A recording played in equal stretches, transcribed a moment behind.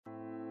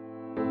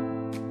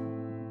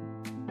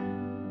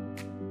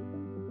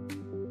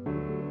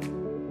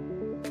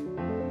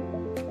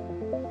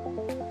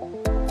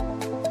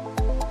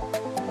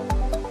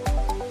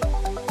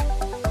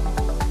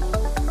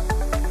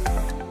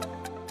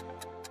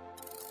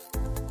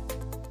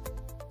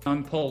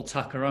I'm Paul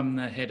Tucker. I'm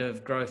the Head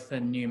of Growth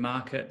and New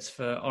Markets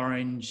for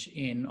Orange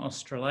in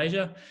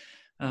Australasia.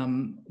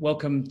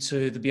 Welcome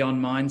to the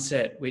Beyond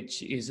Mindset,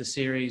 which is a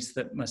series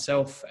that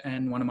myself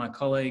and one of my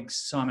colleagues,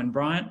 Simon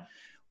Bryant,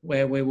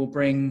 where we will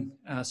bring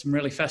some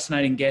really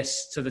fascinating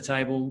guests to the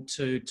table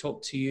to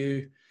talk to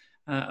you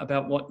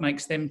about what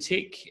makes them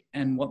tick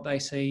and what they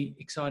see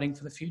exciting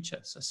for the future.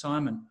 So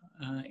Simon,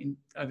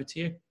 over to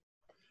you.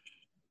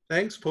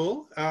 Thanks,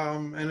 Paul.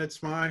 And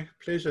it's my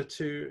pleasure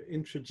to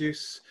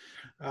introduce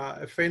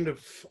a friend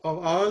of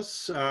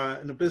ours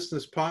and a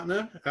business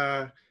partner,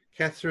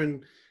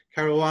 Catherine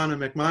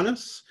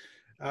Caruana-McManus,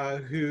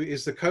 who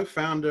is the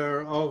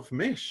co-founder of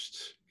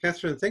Meshed.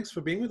 Catherine, thanks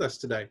for being with us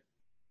today.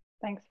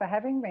 Thanks for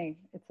having me.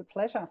 It's a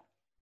pleasure.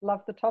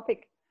 Love the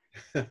topic.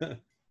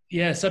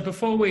 Yeah, so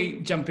before we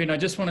jump in, I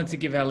just wanted to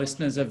give our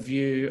listeners a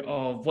view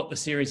of what the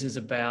series is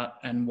about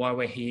and why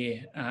we're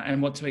here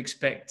and what to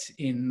expect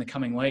in the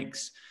coming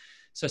weeks.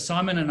 So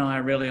Simon and I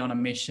are really on a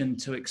mission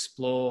to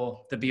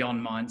explore the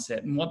Beyond Mindset.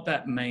 And what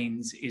that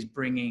means is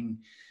bringing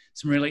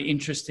some really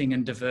interesting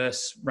and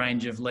diverse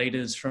range of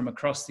leaders from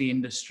across the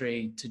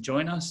industry to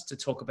join us to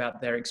talk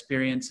about their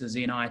experiences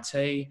in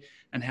IT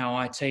and how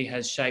IT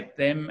has shaped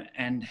them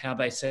and how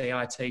they see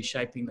IT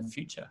shaping the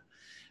future.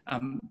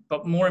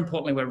 But more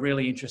importantly, we're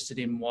really interested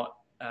in what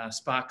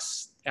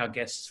sparks our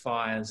guests'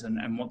 fires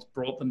and what's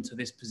brought them to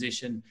this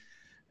position.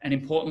 And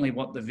importantly,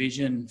 what the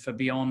vision for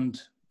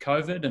beyond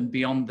COVID and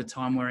beyond the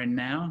time we're in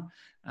now,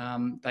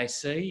 they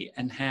see,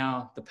 and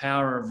how the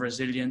power of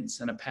resilience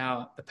and the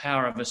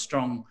power of a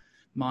strong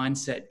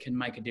mindset can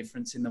make a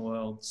difference in the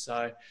world.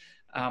 So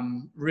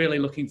really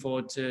looking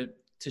forward to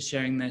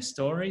sharing their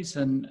stories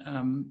and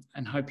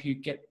hope you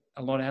get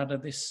a lot out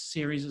of this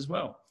series as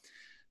well.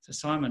 So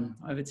Simon,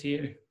 over to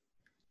you.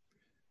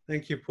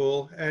 Thank you,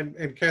 Paul.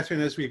 And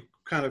Catherine, as we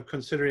kind of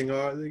considering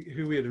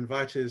who we'd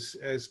invite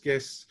as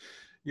guests,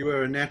 you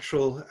were a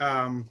natural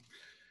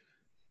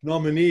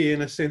nominee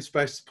in a sense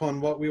based upon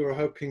what we were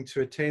hoping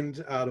to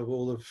attend out of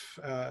all of,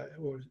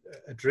 or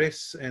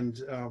address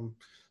and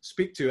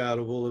speak to out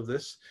of all of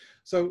this.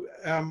 So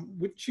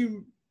would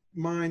you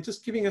mind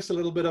just giving us a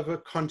little bit of a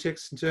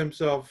context in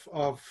terms of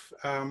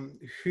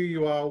who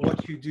you are,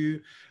 what you do,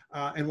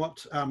 and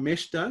what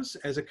Mesh does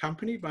as a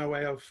company by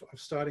way of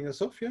starting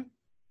us off here?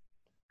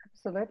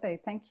 Absolutely,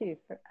 thank you.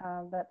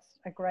 That's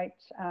a great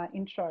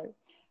intro.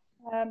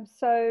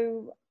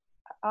 So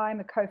I'm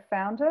a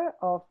co-founder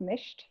of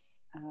Meshed,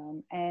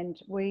 and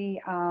we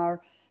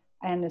are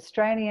an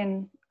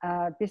Australian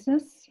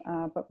business,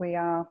 but we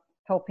are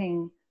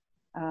helping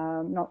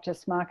not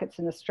just markets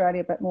in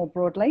Australia, but more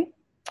broadly.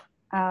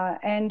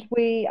 And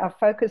we are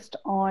focused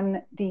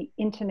on the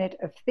Internet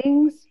of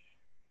Things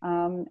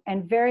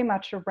and very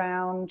much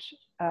around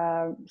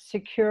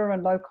secure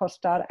and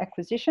low-cost data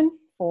acquisition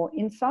for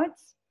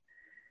insights.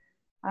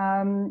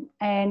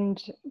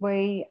 And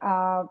we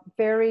are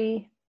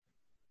very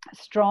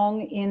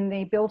strong in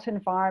the built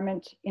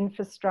environment,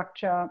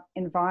 infrastructure,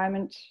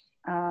 environment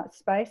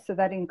space. So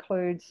that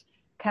includes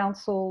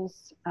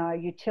councils,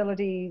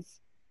 utilities,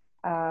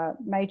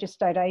 major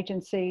state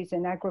agencies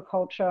in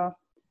agriculture,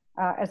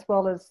 as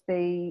well as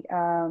the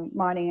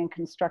mining and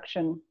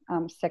construction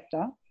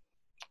sector.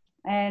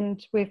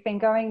 And we've been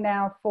going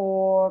now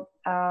for,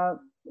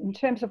 in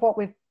terms of what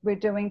we're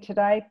doing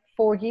today,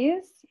 4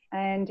 years.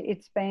 And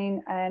it's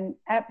been an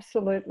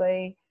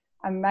absolutely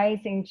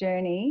amazing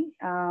journey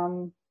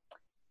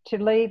to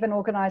leave an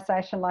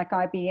organisation like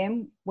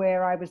IBM,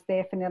 where I was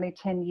there for nearly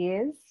 10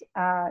 years,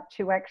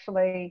 to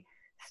actually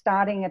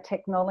starting a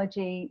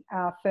technology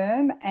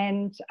firm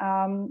and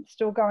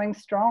still going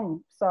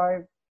strong.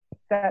 So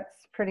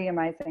that's pretty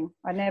amazing.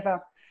 I never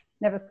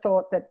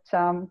thought that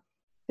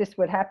this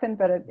would happen,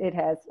 but it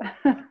has.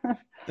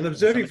 And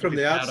observing from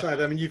the outside,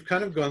 I mean, you've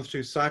kind of gone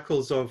through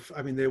cycles of,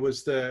 I mean, there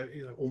was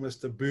the,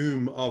 almost the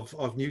boom of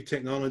new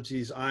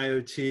technologies,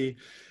 IoT,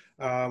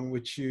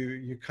 which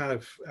you kind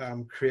of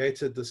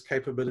created this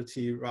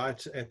capability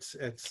right at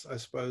I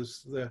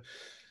suppose, the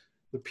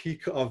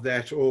peak of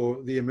that,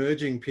 or the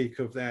emerging peak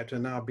of that,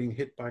 and now being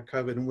hit by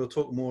COVID. And we'll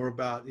talk more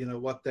about,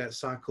 what that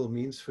cycle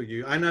means for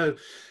you. I know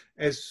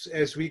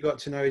as we got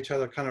to know each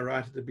other kind of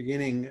right at the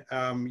beginning,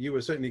 you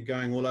were certainly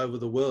going all over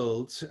the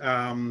world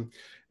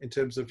in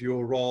terms of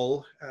your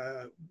role.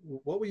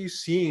 What were you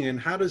seeing, and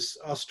how does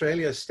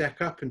Australia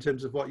stack up in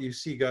terms of what you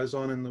see goes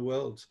on in the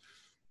world?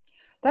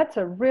 That's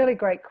a really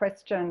great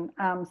question,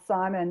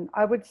 Simon.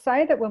 I would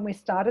say that when we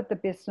started the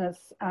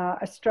business,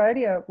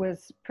 Australia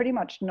was pretty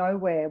much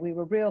nowhere. We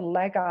were real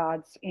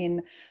laggards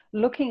in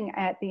looking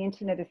at the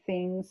Internet of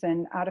Things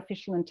and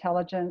artificial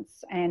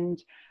intelligence,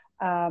 and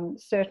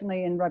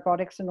certainly in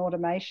robotics and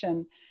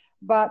automation.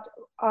 But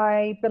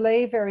I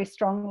believe very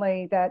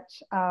strongly that,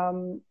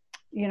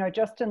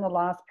 just in the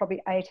last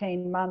probably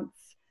 18 months,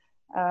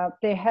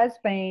 there has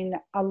been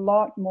a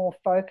lot more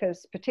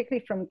focus,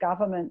 particularly from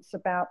governments,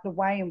 about the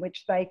way in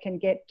which they can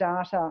get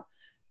data,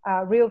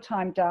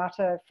 real-time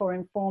data for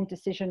informed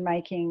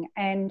decision-making.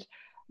 And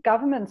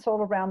governments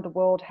all around the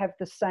world have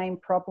the same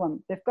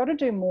problem. They've got to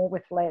do more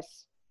with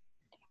less.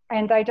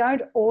 and they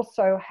don't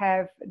also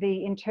have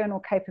the internal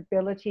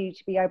capability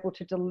to be able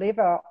to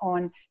deliver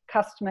on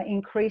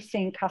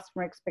increasing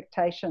customer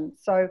expectations.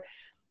 So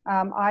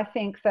I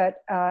think that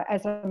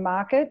as a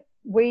market,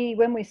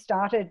 when we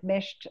started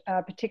Meshed,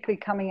 particularly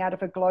coming out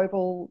of a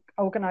global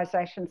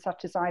organization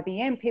such as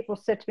IBM, people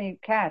said to me,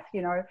 Kath,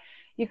 you know,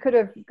 you could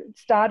have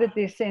started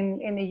this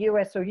in the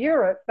US or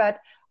Europe, but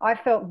I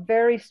felt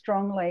very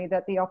strongly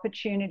that the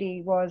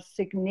opportunity was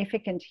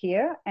significant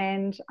here.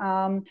 And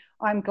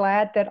I'm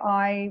glad that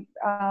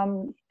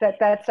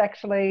that's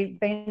actually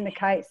been the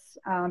case,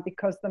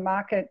 because the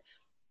market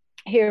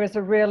here is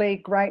a really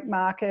great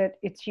market.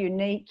 It's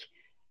unique.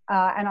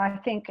 And I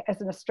think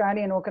as an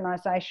Australian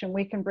organisation,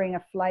 we can bring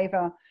a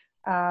flavour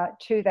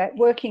to that,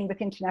 working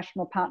with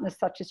international partners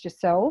such as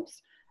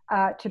yourselves,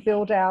 to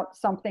build out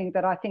something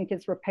that I think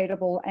is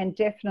repeatable and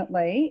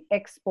definitely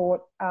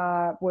export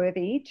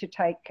worthy to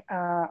take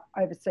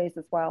overseas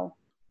as well.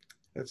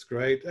 That's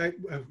great.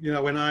 You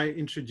know, when I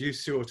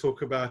introduce you or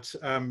talk about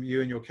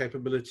you and your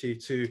capability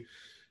to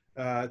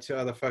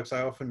other folks,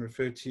 I often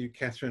refer to you,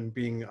 Catherine,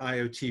 being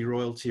IoT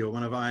royalty, or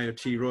one of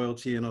IoT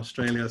royalty in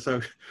Australia.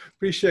 So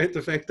appreciate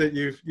the fact that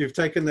you've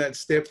taken that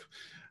step.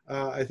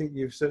 I think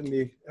you've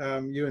certainly,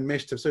 you and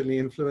Meshed have certainly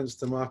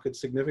influenced the market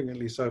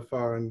significantly so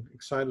far, and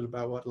excited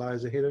about what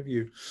lies ahead of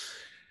you.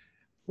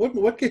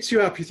 What gets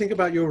you up? You think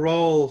about your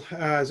role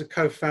as a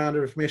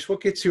co-founder of Mesh.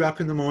 What gets you up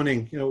in the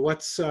morning? You know,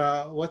 what's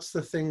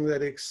the thing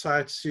that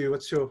excites you?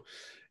 What's your,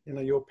 you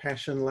know, your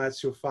passion,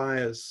 lights your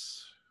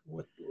fires?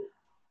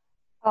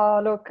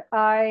 Oh, look,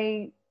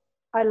 I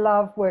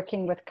love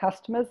working with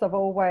customers. I've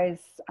always,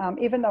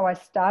 even though I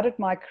started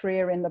my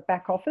career in the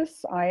back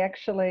office, I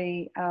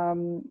actually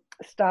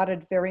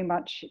started very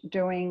much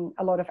doing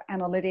a lot of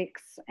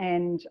analytics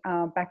and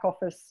back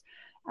office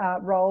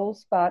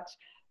roles. But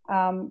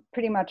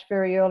pretty much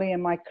very early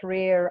in my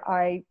career,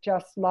 I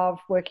just love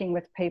working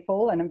with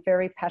people, and I'm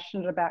very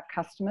passionate about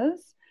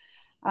customers.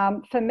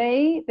 For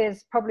me,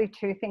 there's probably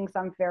two things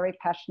I'm very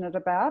passionate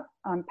about.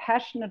 I'm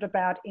passionate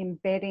about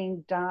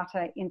embedding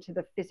data into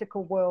the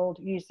physical world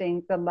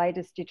using the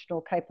latest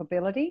digital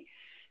capability,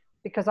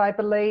 because I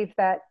believe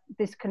that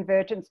this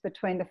convergence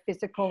between the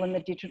physical and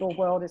the digital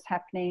world is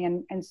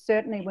happening. And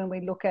certainly when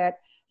we look at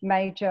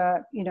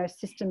major, you know,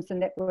 systems and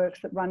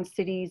networks that run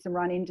cities and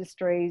run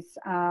industries,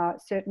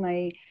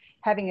 certainly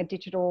having a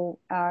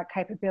digital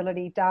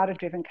capability,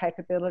 data-driven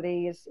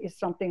capability is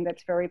something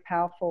that's very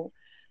powerful.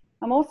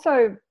 I'm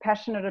also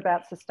passionate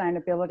about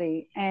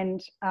sustainability,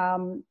 and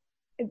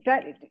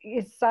that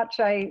is such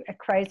a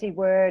crazy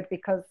word,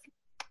 because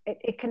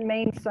it can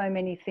mean so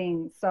many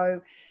things.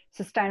 So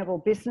sustainable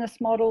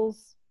business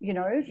models, you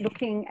know,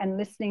 looking and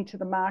listening to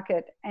the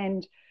market.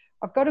 And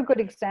I've got a good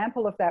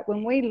example of that.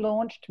 When we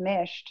launched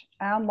Meshed,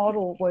 our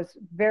model was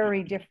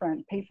very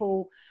different.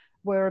 People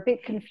were a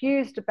bit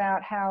confused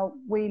about how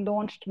we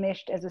launched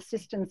Meshed as a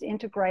systems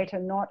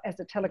integrator, not as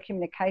a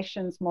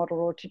telecommunications model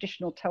or a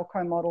traditional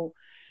telco model.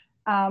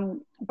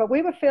 But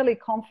we were fairly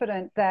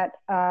confident that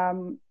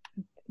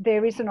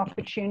there is an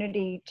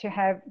opportunity to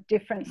have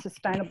different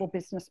sustainable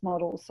business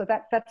models. So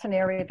that's an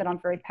area that I'm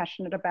very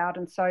passionate about.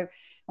 And so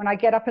when I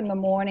get up in the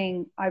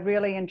morning, I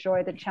really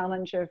enjoy the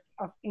challenge of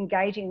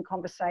engaging in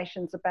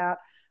conversations about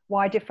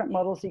why different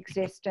models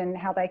exist and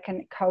how they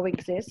can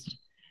coexist.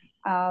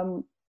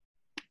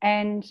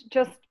 And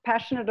just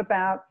passionate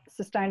about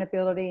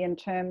sustainability in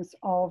terms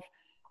of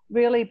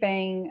really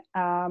being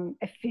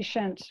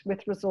efficient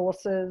with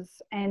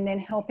resources, and then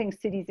helping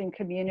cities and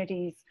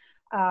communities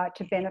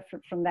to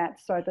benefit from that,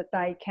 so that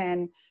they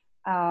can,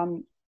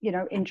 you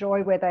know,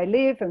 enjoy where they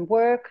live and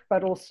work,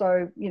 but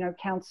also, you know,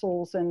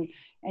 councils and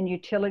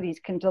utilities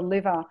can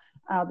deliver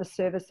the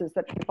services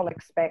that people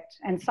expect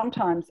and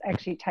sometimes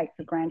actually take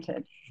for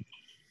granted.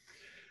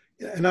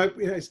 And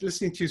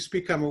listening to you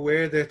speak, I'm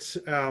aware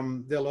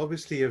that there'll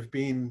obviously have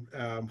been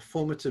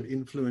formative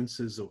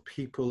influences or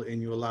people in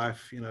your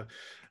life, you know,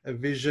 a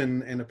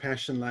vision and a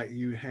passion like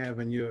you have,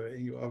 and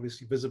you're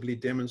obviously visibly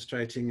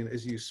demonstrating, and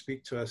as you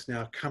speak to us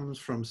now, comes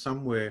from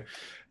somewhere.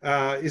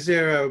 Is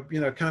there a,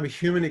 you know, kind of a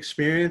human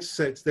experience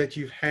that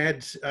you've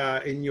had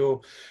in your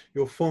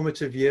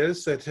formative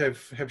years that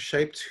have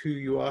shaped who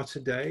you are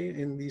today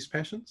in these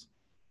passions?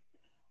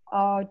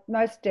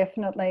 Most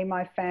definitely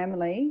my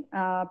family,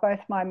 both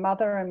my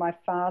mother and my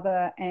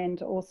father,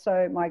 and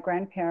also my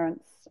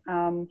grandparents.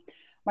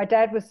 My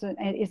dad is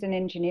an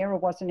engineer, or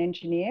was an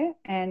engineer,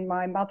 and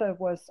my mother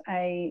was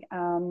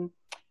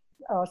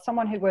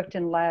someone who worked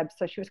in labs.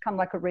 So she was kind of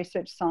like a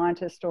research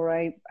scientist or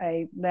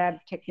a lab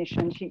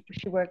technician. She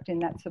worked in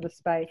that sort of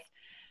space.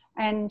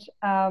 And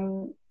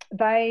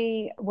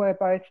they were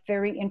both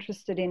very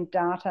interested in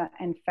data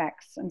and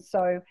facts. And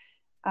so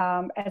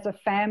as a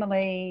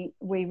family,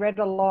 we read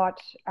a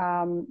lot,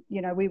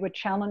 you know, we were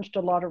challenged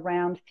a lot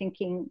around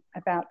thinking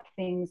about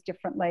things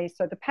differently.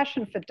 So the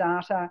passion for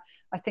data,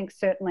 I think,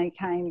 certainly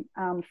came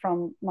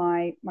from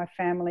my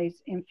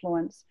family's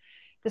influence.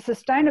 The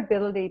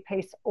sustainability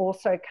piece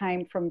also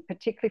came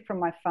particularly from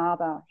my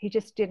father. He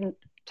just didn't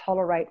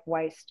tolerate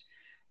waste.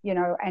 you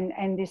know,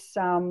 and this,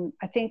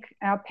 I think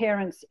our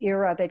parents'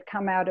 era, they'd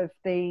come out of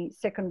the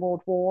Second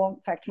World War.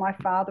 In fact, my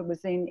father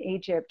was in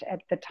Egypt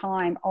at the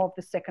time of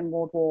the Second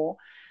World War.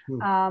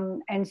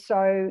 And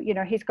so, you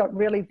know, he's got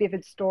really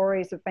vivid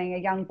stories of being a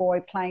young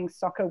boy playing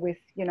soccer with,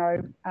 you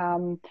know,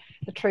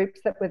 the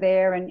troops that were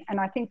there. And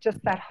I think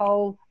just that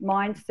whole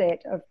mindset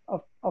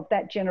of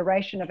that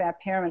generation of our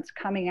parents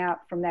coming out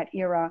from that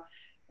era,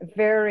 a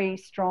very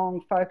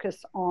strong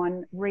focus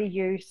on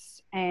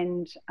reuse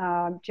and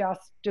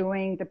just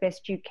doing the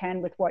best you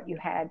can with what you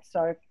had.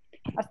 So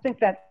I think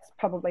that's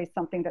probably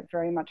something that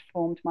very much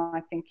formed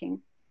my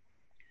thinking.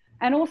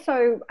 And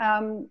also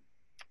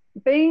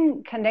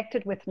being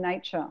connected with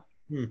nature.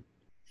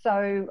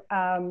 So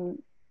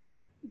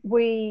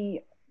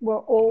we were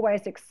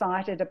always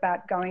excited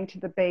about going to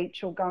the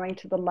beach or going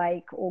to the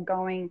lake or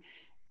going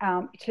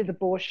to the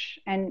bush.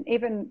 And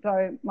even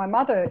though my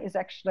mother is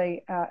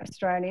actually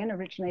Australian,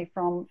 originally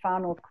from far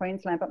north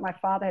Queensland, but my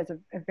father has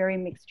a very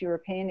mixed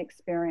European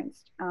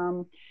experience.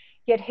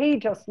 Yet he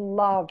just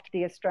loved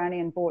the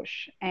Australian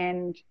bush.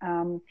 And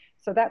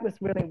so that was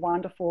really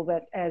wonderful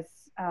that as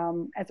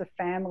a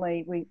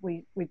family,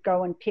 we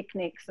go on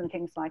picnics and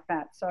things like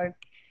that. So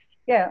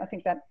yeah, I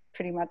think that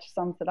pretty much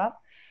sums it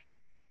up.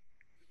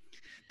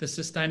 The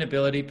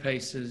sustainability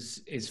piece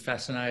is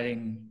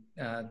fascinating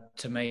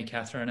to me,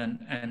 Catherine,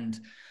 and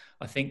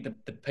I think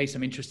the piece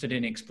I'm interested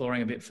in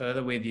exploring a bit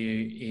further with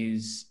you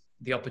is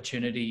the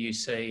opportunity you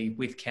see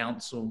with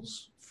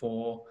councils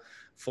for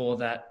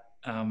that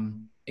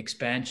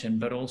expansion,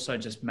 but also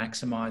just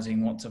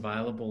maximising what's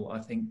available. I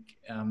think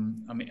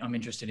I'm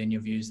interested in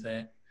your views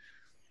there.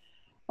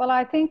 Well,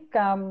 I think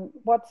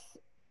what's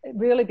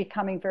really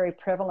becoming very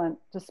prevalent,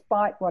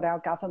 despite what our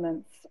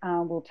governments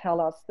will tell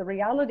us, the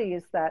reality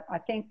is that I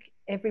think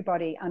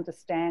everybody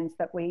understands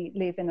that we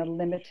live in a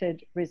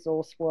limited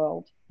resource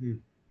world.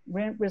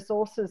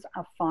 Resources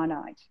are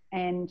finite,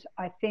 and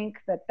I think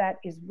that that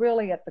is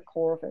really at the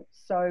core of it.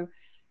 So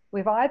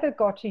we've either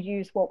got to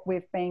use what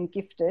we've been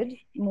gifted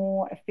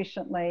more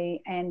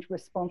efficiently and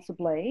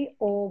responsibly,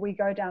 or we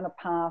go down a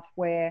path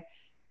where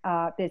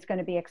there's going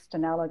to be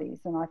externalities,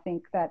 and I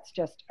think that's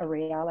just a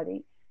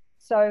reality.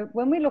 So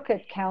when we look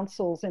at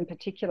councils in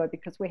particular,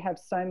 because we have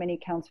so many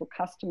council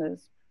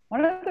customers,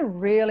 one of the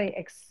really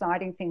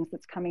exciting things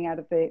that's coming out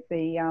of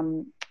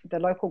the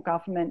local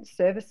government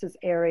services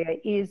area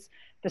is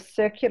the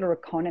circular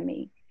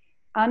economy,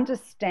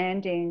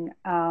 understanding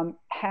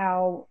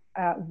how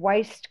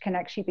waste can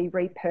actually be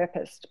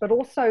repurposed, but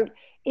also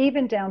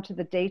even down to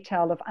the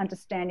detail of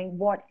understanding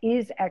what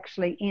is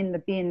actually in the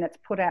bin that's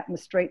put out in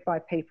the street by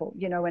people,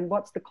 you know, and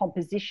what's the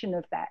composition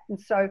of that. And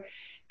so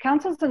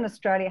councils in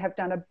Australia have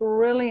done a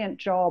brilliant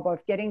job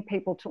of getting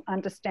people to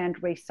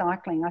understand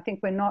recycling. I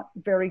think we're not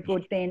very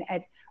good then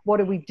at what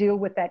do we deal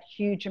with that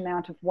huge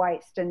amount of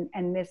waste. And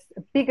there's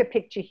a bigger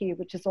picture here,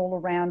 which is all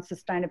around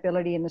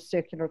sustainability and the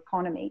circular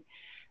economy.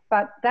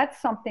 But that's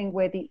something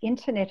where the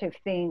Internet of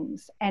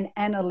Things and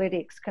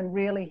analytics can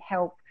really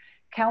help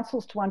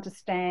councils to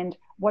understand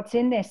what's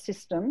in their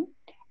system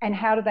and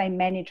how do they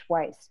manage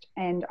waste.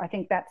 And I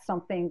think that's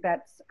something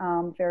that's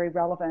very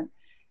relevant.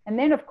 And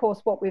then, of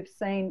course, what we've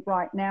seen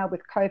right now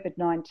with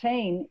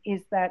COVID-19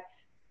 is that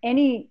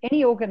any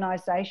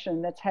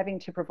organisation that's having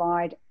to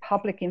provide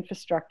public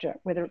infrastructure,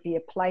 whether it be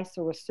a place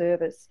or a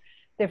service,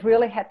 they've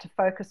really had to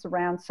focus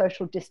around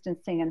social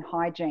distancing and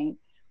hygiene.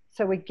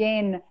 So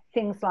again,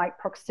 things like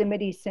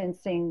proximity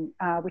sensing,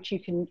 which you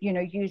can, you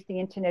know, use the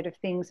Internet of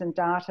Things and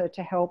data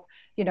to help,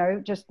 you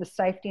know, just the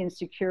safety and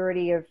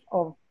security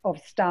of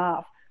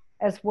staff,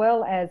 as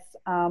well as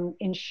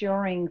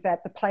ensuring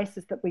that the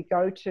places that we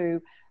go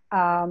to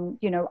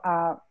you know,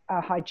 are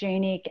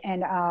hygienic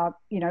and are,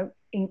 you know,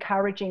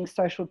 encouraging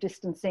social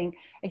distancing.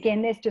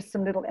 Again, there's just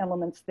some little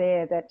elements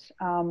there that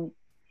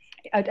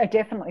are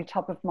definitely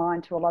top of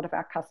mind to a lot of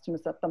our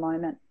customers at the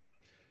moment.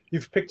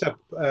 You've picked up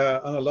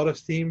on a lot of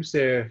themes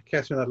there,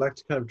 Catherine. I'd like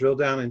to kind of drill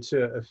down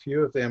into a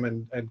few of them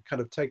and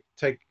kind of take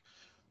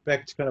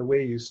back to kind of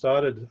where you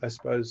started, I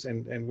suppose,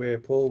 and where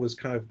Paul was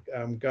kind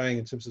of going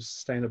in terms of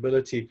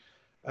sustainability.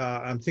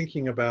 I'm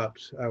thinking about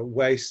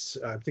waste.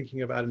 I'm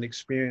thinking about an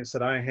experience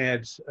that I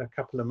had a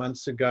couple of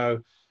months ago,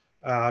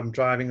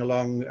 driving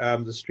along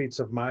the streets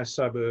of my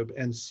suburb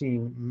and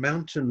seeing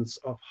mountains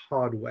of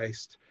hard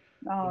waste.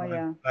 Oh,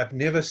 yeah. I've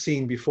never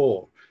seen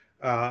before.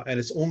 And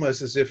it's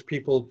almost as if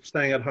people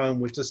staying at home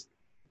were just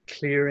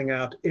clearing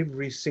out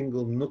every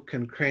single nook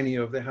and cranny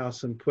of the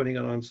house and putting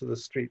it onto the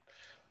street,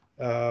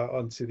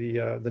 onto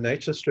the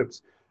nature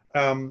strips.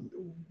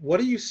 What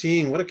are you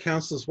seeing? What are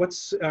councils?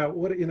 What's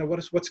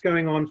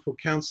going on for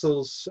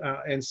councils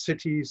and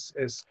cities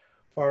as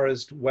far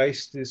as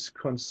waste is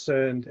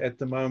concerned at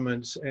the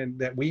moment, and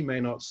that we may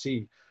not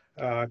see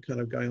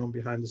kind of going on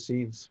behind the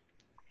scenes?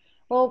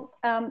 Well,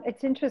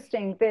 it's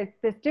interesting.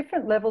 There's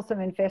different levels of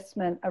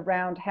investment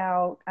around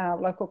how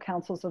local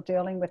councils are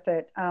dealing with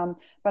it.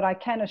 But I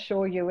can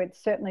assure you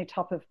it's certainly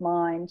top of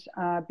mind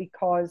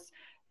because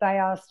they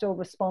are still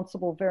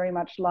responsible very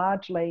much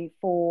largely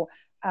for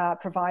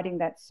providing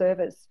that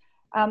service.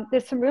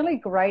 There's some really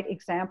great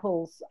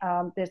examples.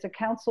 There's a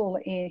council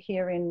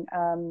here in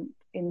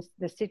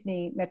the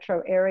Sydney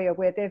metro area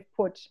where they've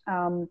put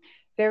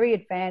very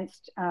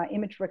advanced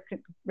image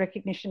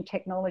recognition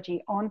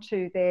technology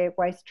onto their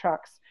waste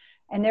trucks.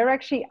 And they're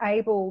actually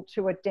able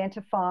to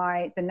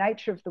identify the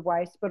nature of the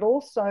waste, but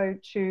also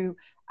to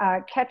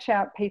catch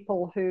out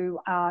people who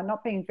are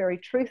not being very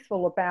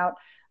truthful about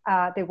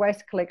their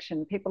waste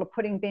collection. People are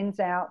putting bins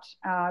out,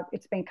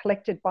 it's been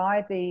collected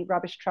by the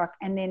rubbish truck,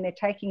 and then they're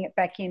taking it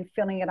back in,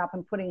 filling it up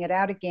and putting it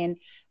out again,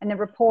 and they're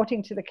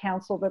reporting to the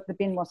council that the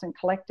bin wasn't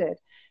collected.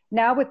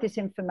 Now with this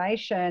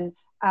information,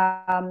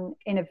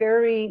 in a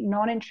very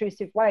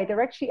non-intrusive way,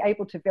 they're actually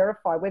able to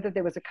verify whether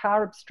there was a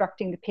car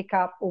obstructing the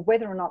pickup or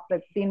whether or not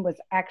the bin was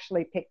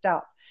actually picked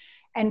up.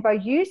 And by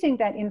using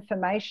that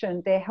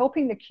information, they're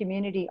helping the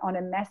community on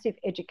a massive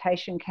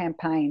education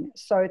campaign,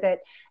 so that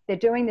they're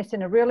doing this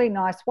in a really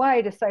nice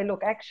way to say,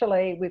 look,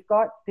 actually, we've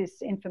got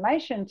this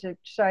information to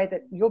show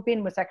that your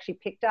bin was actually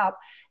picked up.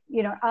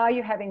 You know, are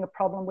you having a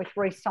problem with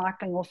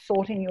recycling or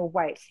sorting your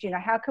waste? You know,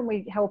 how can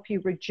we help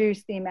you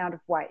reduce the amount of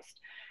waste?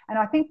 And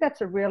I think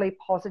that's a really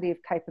positive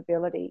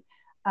capability.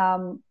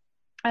 And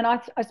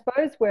I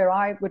suppose where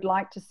I would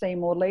like to see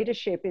more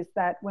leadership is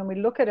that when we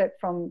look at it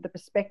from the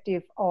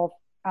perspective of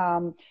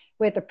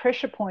where the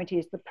pressure point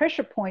is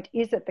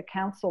at the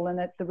council and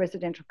at the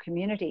residential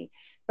community.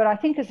 But I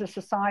think as a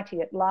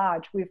society at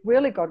large, we've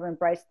really got to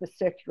embrace the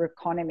circular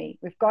economy.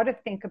 We've got to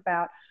think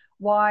about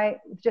why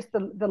just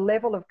the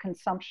level of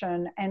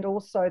consumption and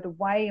also the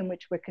way in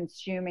which we're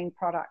consuming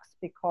products,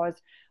 because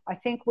I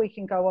think we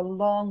can go a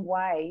long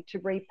way to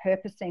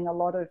repurposing a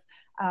lot of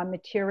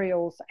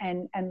materials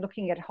and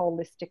looking at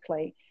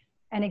holistically.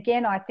 And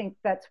again, I think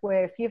that's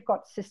where if you've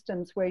got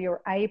systems where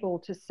you're able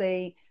to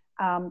see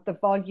the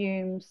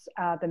volumes,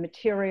 the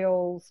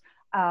materials,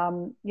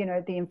 you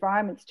know, the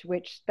environments to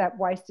which that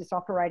waste is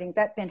operating,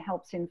 that then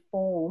helps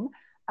inform,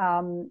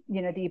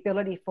 you know, the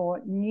ability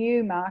for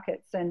new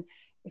markets. And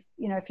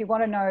if you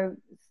want to know,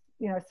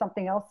 you know,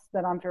 something else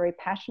that I'm very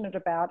passionate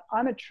about,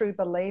 I'm a true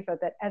believer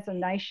that as a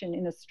nation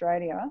in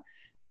Australia,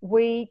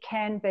 we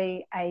can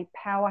be a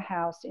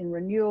powerhouse in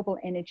renewable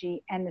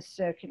energy and the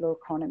circular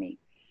economy.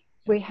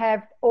 We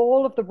have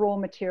all of the raw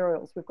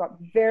materials. We've got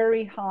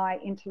very high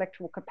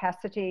intellectual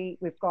capacity.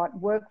 We've got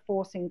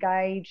workforce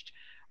engaged,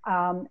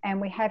 and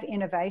we have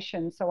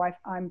innovation. So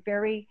I'm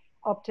very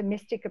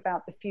optimistic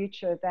about the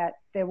future that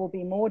there will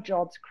be more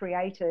jobs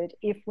created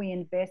if we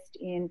invest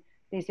in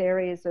these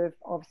areas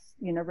of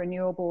you know,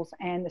 renewables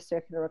and the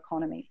circular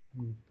economy.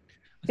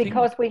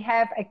 Because we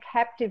have a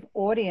captive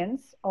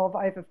audience of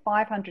over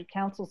 500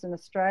 councils in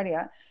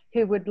Australia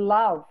who would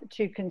love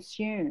to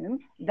consume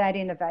that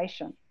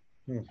innovation.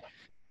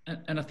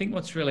 And I think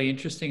what's really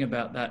interesting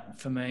about that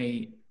for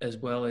me as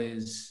well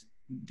is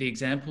the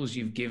examples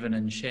you've given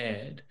and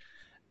shared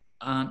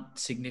aren't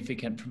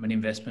significant from an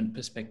investment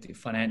perspective,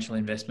 financial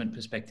investment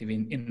perspective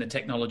in the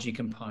technology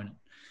component.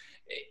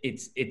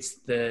 It's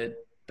the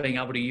being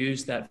able to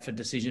use that for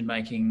decision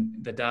making,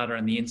 the data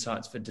and the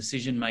insights for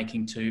decision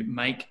making to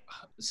make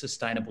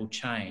sustainable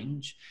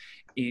change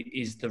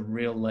is the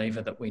real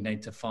lever that we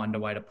need to find a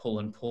way to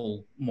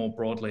pull more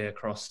broadly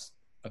across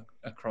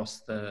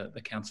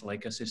the council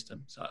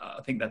ecosystem. So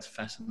I think that's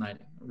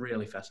fascinating,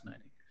 really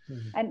fascinating.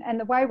 And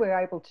the way we're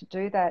able to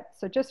do that,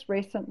 so just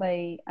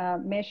recently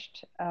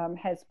Meshed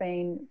has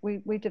been,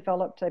 we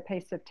developed a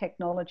piece of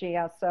technology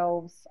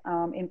ourselves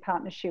in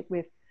partnership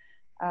with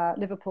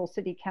Liverpool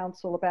City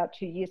Council about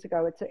 2 years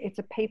ago. It's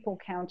a people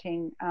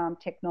counting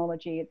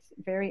technology. It's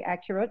very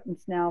accurate.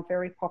 It's now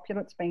very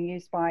popular. It's being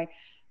used by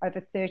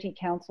over 30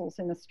 councils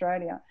in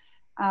Australia.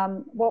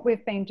 What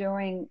we've been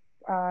doing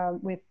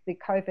with the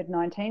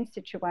COVID-19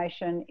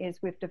 situation is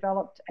we've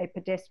developed a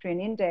pedestrian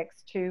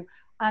index to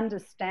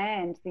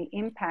understand the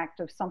impact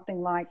of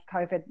something like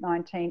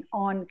COVID-19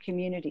 on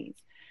communities.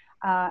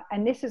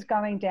 And this is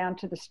going down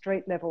to the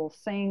street level,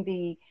 seeing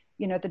the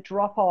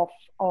drop off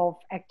of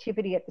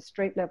activity at the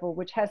street level,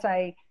 which has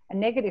a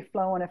negative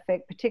flow on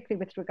effect, particularly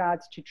with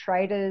regards to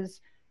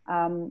traders.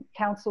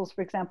 Councils,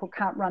 for example,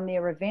 can't run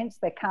their events.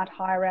 They can't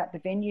hire out the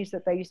venues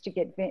that they used to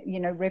get,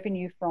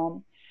 revenue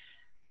from.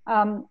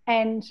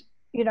 And,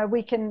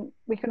 we can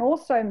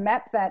also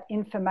map that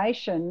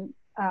information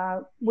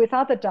with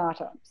other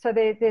data. So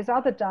there's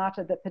other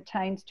data that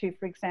pertains to,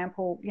 for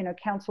example,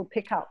 council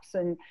pickups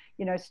and,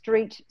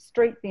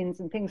 street bins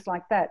and things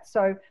like that.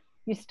 So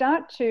you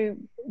start to,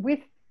 with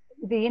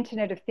the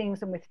Internet of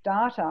Things and with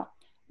data,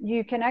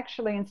 you can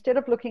actually, instead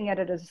of looking at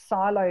it as a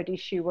siloed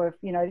issue of,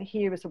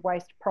 here is a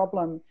waste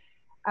problem,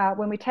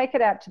 when we take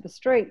it out to the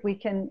street, we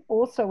can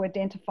also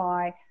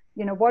identify,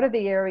 what are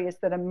the areas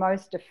that are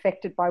most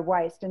affected by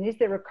waste? And is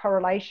there a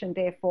correlation,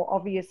 therefore,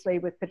 obviously,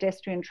 with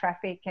pedestrian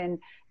traffic and,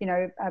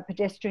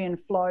 pedestrian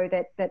flow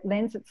that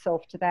lends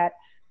itself to that?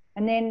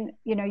 And then,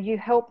 you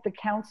help the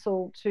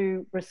council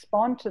to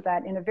respond to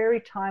that in a very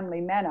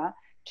timely manner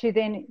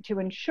to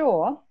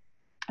ensure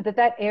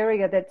that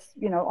area that's,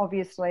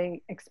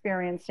 obviously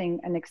experiencing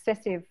an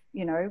excessive,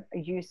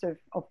 use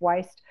of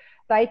waste,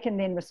 they can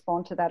then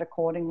respond to that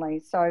accordingly.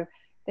 So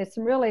there's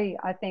some really,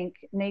 I think,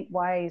 neat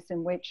ways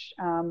in which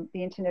the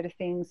Internet of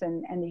Things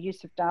and the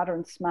use of data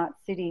and smart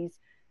cities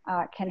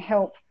can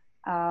help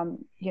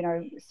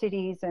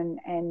cities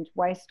and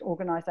waste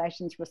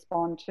organisations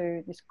respond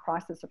to this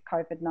crisis of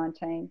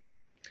COVID-19.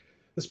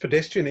 This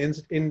pedestrian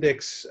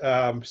index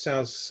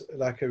sounds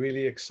like a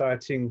really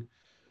exciting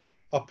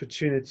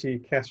opportunity,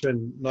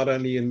 Catherine, not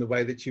only in the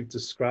way that you've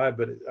described,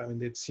 but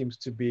it seems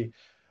to be,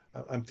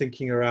 I'm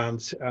thinking around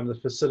the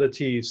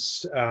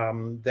facilities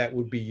that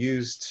would be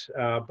used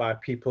by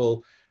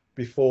people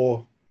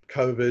before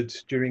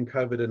COVID, during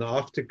COVID, and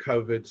after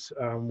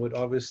COVID would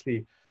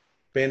obviously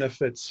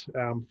benefit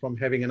from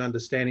having an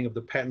understanding of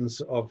the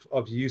patterns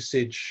of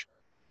usage,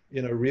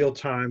 real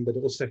time, but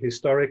also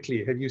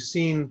historically. Have you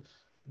seen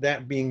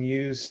that being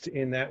used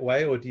in that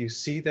way, or do you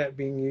see that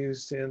being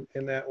used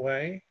in that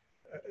way?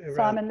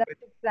 Simon, that's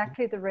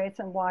exactly the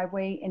reason why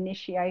we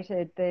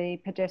initiated the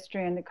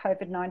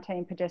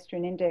COVID-19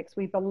 pedestrian index.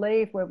 We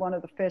believe we're one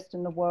of the first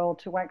in the world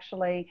to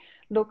actually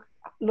look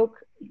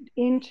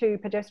into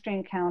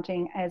pedestrian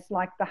counting as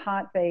like the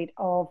heartbeat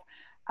of,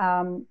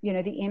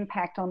 the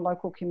impact on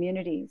local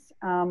communities.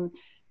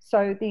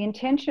 So the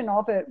intention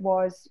of it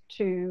was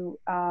to,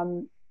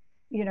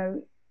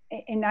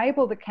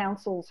 enable the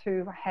councils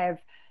who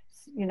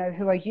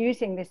are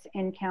using this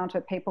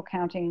Encounter people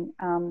counting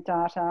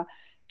data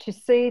to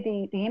see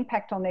the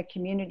impact on their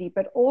community,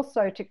 but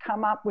also to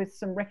come up with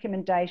some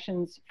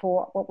recommendations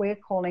for what we're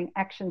calling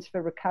actions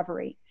for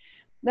recovery.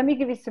 Let me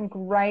give you some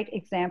great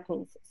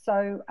examples.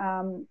 So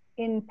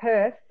in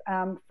Perth,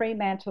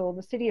 Fremantle,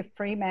 the city of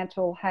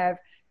Fremantle have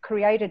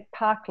created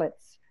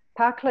parklets.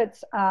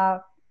 Parklets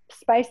are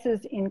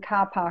spaces in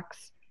car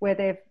parks where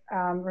they've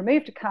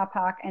removed a car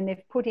park and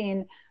they've put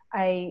in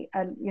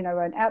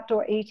an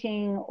outdoor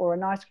eating or a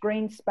nice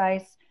green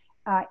space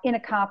in a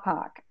car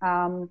park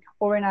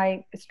or in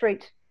a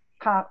street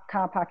car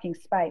parking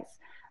space.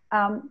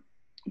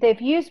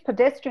 They've used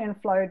pedestrian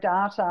flow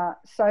data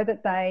so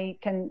that they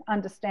can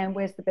understand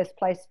where's the best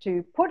place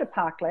to put a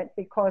parklet,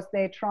 because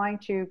they're trying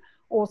to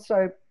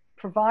also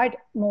provide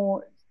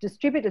more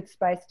distributed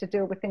space to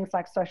deal with things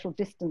like social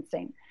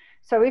distancing.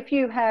 So if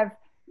you have,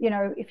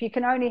 if you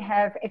can only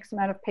have X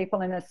amount of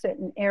people in a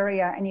certain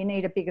area and you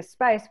need a bigger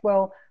space,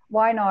 well,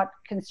 why not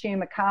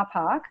consume a car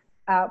park,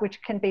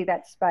 which can be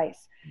that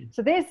space?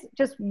 So there's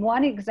just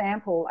one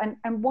example.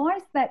 And why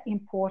is that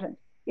important?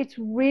 It's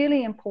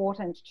really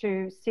important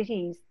to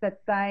cities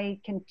that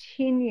they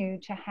continue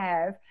to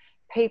have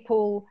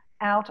people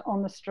out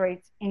on the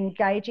streets,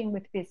 engaging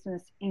with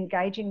business,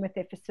 engaging with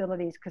their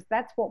facilities, because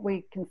that's what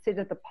we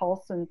consider the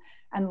pulse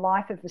and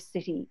life of the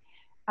city.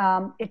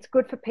 It's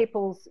good for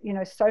people's,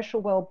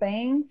 social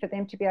well-being, for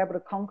them to be able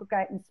to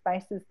congregate in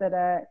spaces that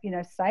are,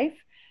 safe.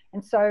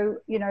 And so,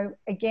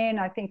 again,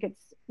 I think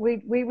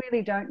we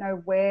really don't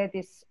know where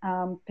this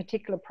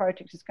particular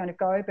project is going to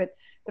go, but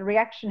the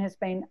reaction has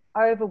been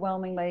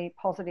overwhelmingly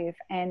positive,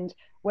 and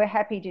we're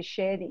happy to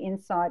share the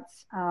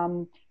insights,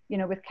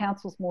 with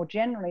councils more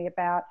generally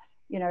about,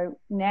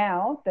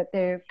 now that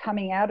they're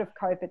coming out of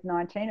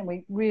COVID-19, and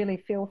we really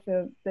feel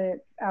for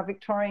our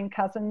Victorian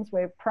cousins.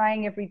 We're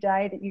praying every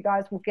day that you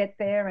guys will get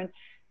there, and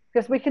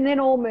because we can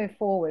then all move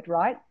forward,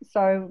 right?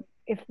 So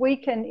if we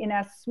can, in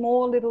our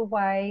small little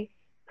way,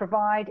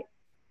 provide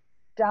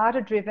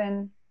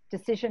data-driven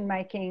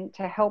decision-making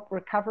to help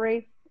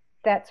recovery,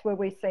 that's where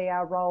we see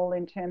our role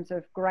in terms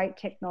of great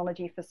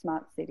technology for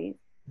smart cities.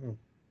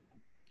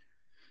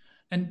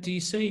 And do you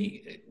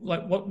see,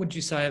 what would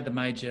you say are the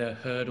major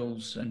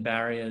hurdles and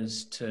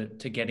barriers to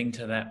getting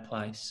to that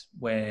place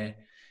where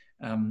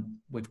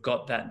we've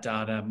got that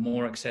data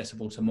more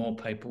accessible to more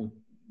people,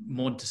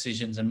 more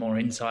decisions and more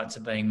insights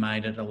are being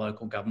made at a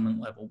local government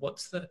level?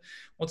 What's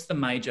the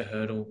major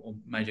hurdle or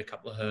major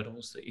couple of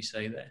hurdles that you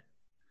see there?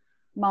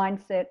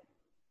 Mindset.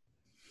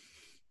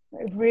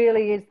 It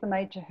really is the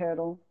major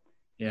hurdle.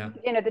 Yeah.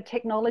 The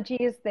technology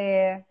is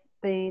there,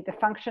 the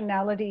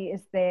functionality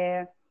is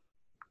there.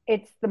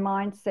 It's the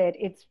mindset.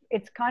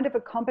 It's kind of a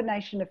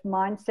combination of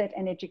mindset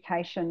and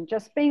education,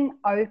 just being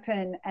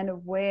open and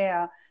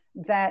aware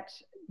that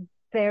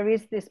there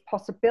is this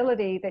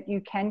possibility that you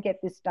can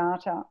get this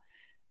data.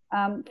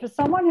 For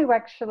someone who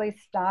actually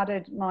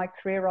started my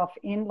career off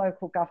in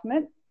local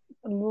government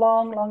a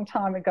long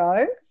time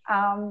ago,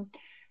 I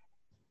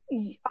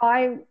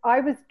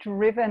was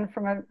driven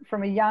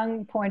from a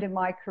young point in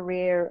my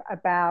career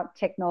about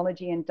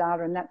technology and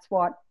data, and that's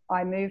what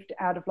I moved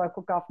out of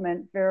local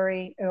government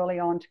very early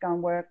on to go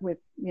and work with,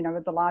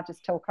 the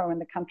largest telco in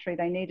the country.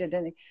 They needed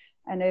an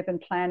urban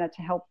planner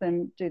to help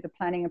them do the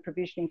planning and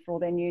provisioning for all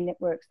their new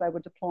networks they were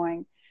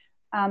deploying.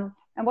 And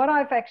what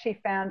I've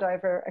actually found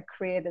over a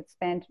career that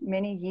spanned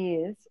many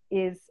years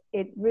is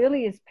it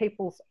really is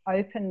people's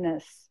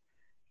openness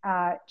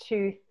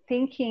to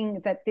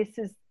thinking that this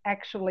is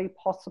actually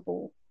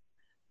possible.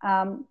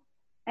 And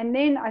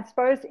then I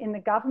suppose in the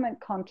government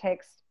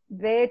context,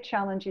 their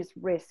challenge is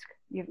risk.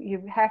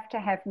 You have to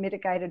have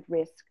mitigated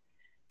risk.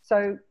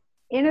 So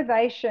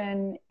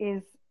innovation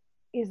is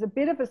a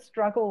bit of a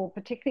struggle,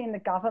 particularly in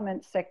the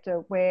government sector,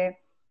 where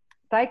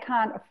they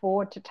can't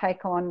afford to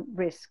take on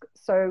risk.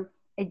 So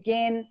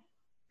again,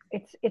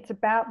 it's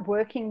about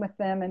working with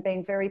them and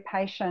being very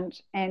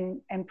patient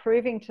and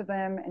proving to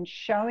them and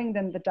showing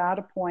them the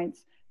data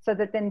points so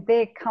that then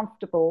they're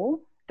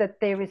comfortable that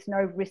there is no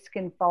risk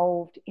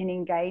involved in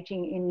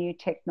engaging in new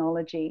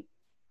technology.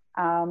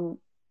 And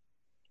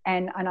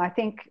I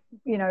think,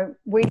 you know,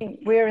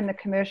 we're in the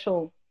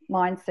commercial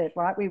mindset,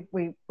 right?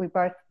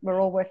 We're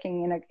all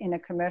working in a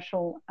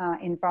commercial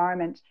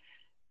environment.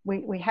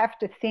 We have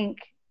to think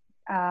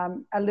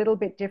a little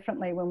bit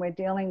differently when we're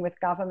dealing with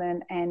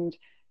government and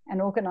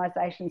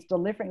organisations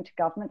delivering to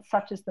government,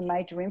 such as the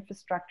major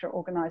infrastructure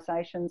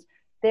organisations.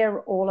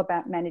 They're all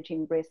about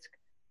managing risk.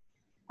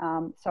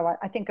 So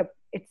I think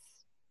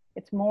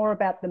it's more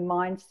about the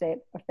mindset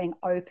of being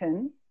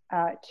open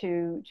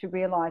to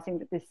realising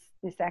that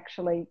this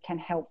actually can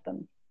help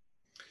them.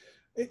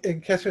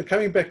 And Catherine,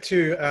 coming back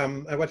to,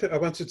 I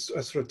wanted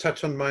to sort of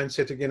touch on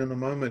mindset again in a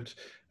moment,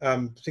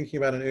 thinking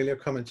about an earlier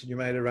comment you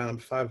made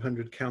around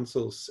 500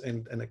 councils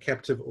and a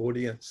captive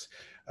audience.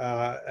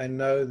 I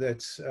know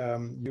that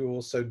you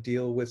also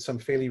deal with some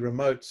fairly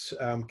remote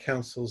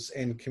councils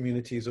and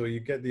communities, or you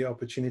get the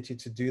opportunity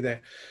to do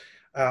that.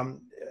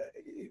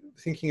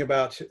 Thinking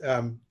about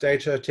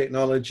data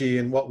technology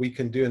and what we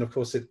can do, and of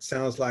course it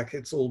sounds like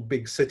it's all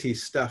big city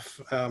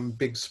stuff,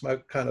 big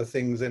smoke kind of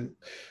things, and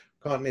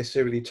can't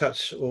necessarily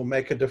touch or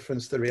make a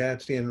difference to the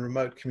reality in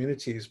remote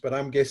communities, but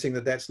I'm guessing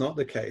that that's not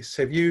the case.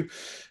 Have you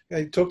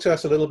talked to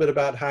us a little bit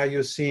about how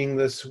you're seeing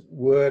this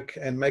work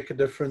and make a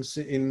difference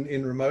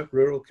in remote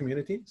rural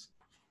communities?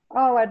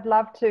 Oh, I'd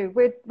love to.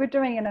 We're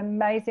doing an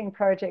amazing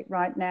project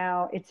right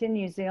now. It's in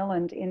New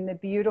Zealand, in the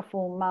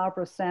beautiful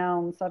Marlborough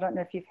Sounds. I don't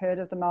know if you've heard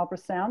of the Marlborough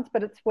Sounds,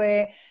 but it's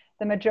where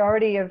the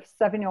majority of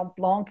Sauvignon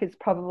Blanc is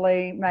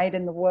probably made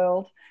in the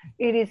world.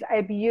 It is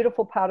a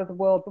beautiful part of the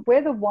world, but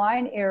where the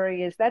wine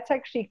area is, that's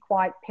actually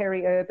quite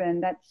peri-urban.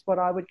 That's what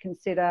I would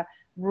consider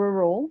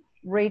rural,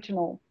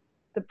 regional.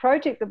 The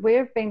project that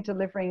we've been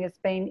delivering has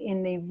been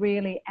in the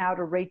really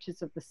outer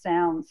reaches of the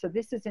Sound. So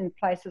this is in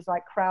places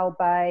like Crowell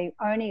Bay,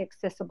 only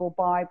accessible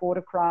by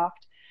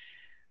watercraft.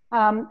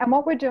 And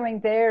what we're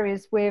doing there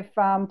is we've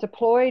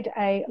deployed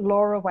a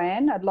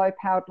LoRaWAN, a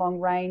low-powered,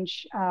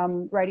 long-range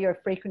radio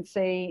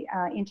frequency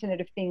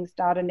Internet of Things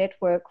data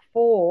network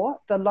for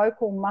the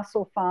local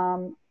mussel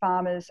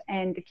farmers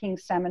and the king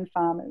salmon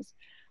farmers.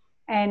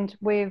 And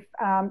we've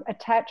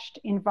attached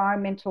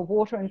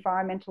water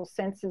environmental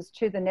sensors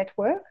to the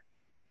network.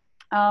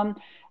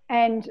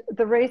 And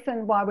the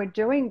reason why we're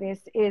doing this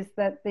is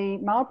that the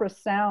Marlborough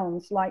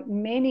Sounds, like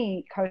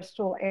many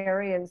coastal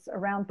areas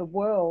around the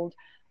world,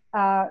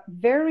 are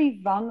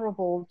very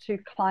vulnerable to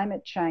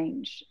climate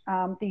change.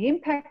 The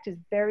impact is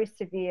very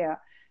severe.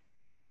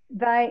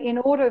 In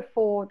order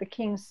for the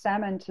king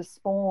salmon to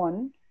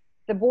spawn,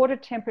 the water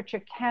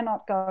temperature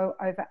cannot go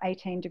over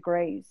 18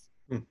 degrees.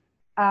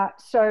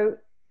 So,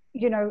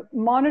 you know,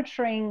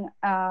 monitoring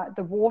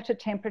the water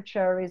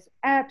temperature is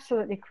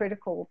absolutely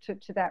critical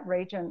to that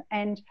region.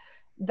 And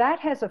that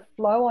has a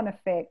flow-on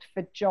effect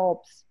for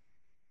jobs,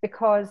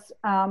 because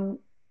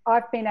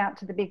I've been out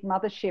to the big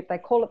mothership. They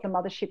call it the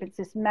mothership. It's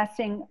this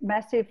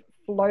massive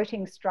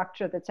floating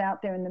structure that's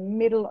out there in the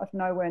middle of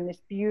nowhere in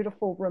this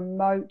beautiful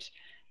remote,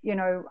 you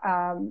know,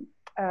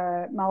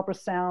 Marlborough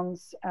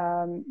Sounds,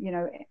 you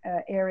know,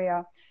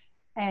 area,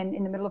 and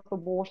in the middle of the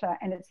water.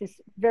 And it's this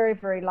very,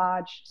 very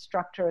large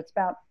structure. It's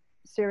about,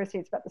 seriously,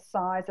 it's about the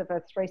size of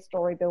a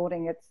 3-story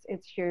building.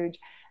 It's huge.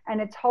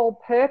 And its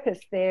whole purpose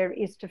there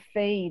is to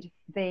feed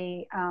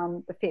the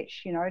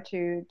fish, you know,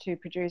 to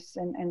produce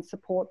and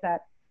support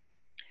that.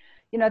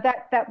 You know,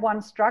 that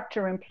one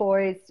structure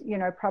employs, you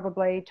know,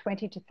 probably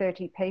 20 to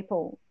 30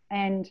 people.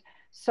 And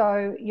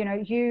so, you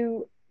know,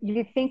 you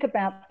think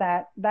about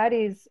that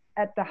is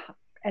at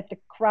the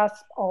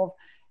crust of,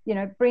 you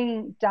know,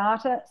 bringing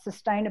data,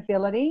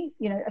 sustainability,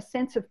 you know, a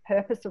sense of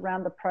purpose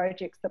around the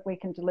projects that we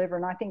can deliver.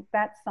 And I think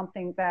that's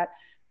something that,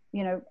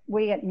 you know,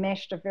 we at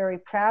MESHD are very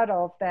proud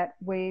of, that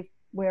we're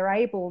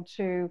able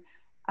to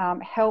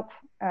help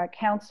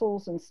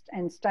councils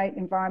and state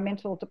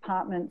environmental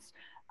departments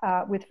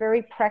with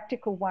very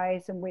practical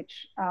ways in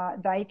which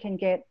they can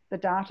get the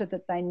data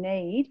that they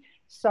need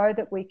so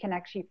that we can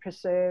actually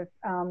preserve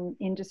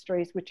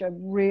industries which are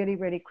really,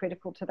 really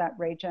critical to that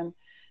region.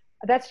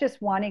 That's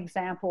just one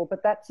example,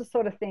 but that's the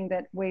sort of thing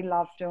that we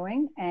love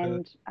doing,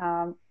 and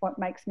what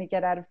makes me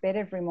get out of bed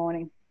every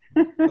morning.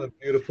 What a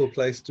beautiful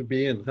place to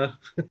be in, huh?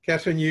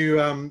 Catherine,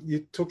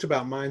 you talked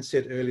about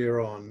mindset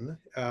earlier on.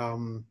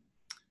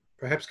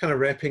 Perhaps kind of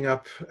wrapping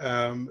up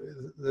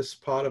this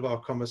part of our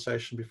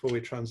conversation before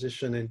we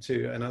transition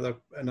into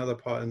another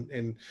part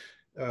in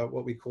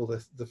what we call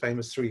the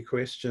famous 3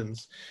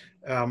 questions.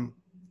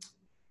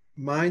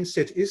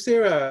 Mindset, is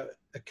there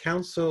a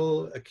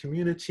council, a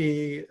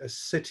community, a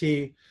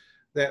city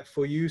that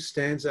for you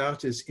stands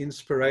out as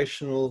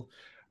inspirational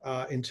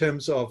in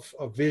terms of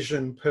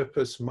vision,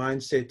 purpose,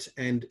 mindset,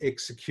 and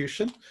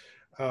execution?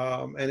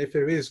 And if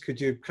there is,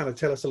 could you kind of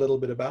tell us a little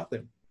bit about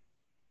them?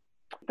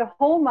 The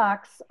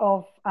hallmarks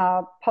of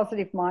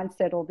positive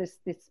mindset, or this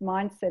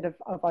mindset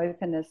of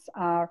openness,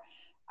 are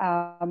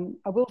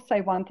I will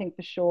say one thing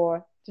for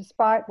sure,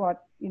 despite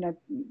what,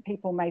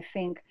 people may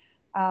think,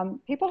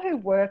 people who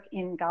work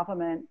in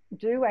government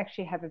do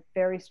actually have a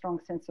very strong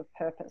sense of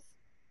purpose.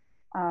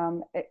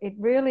 It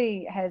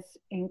really has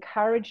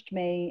encouraged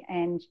me,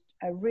 and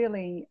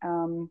really,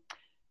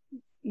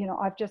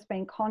 I've just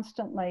been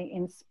constantly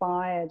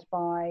inspired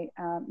by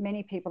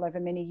many people over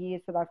many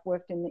years that I've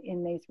worked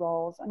in these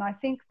roles. And I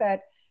think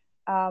that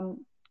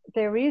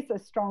there is a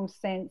strong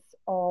sense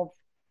of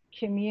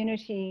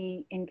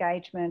community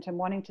engagement and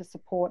wanting to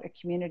support a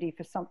community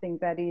for something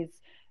that is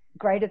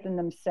greater than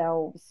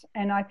themselves.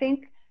 And I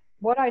think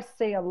what I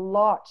see a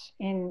lot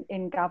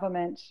in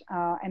government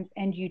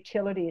and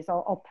utilities,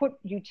 I'll put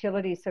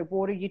utilities, so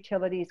water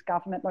utilities,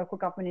 government, local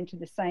government, into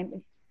the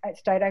same,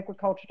 state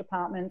agriculture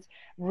departments,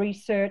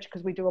 research,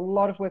 because we do a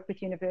lot of work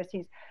with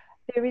universities.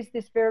 There is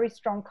this very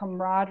strong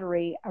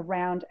camaraderie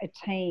around a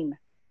team.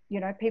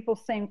 People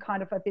seem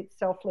kind of a bit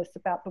selfless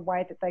about the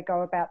way that they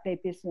go about their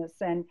business.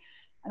 And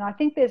I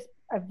think there's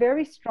a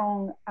very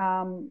strong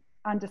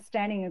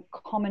understanding of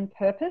common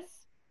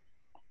purpose.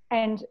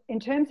 And in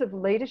terms of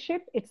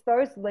leadership, it's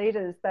those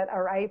leaders that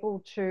are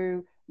able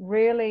to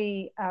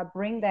really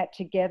bring that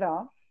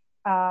together,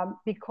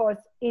 because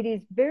it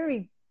is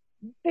very,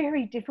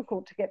 very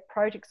difficult to get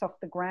projects off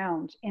the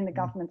ground in the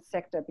government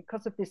sector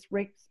because of this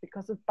risks,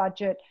 because of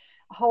budget,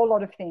 a whole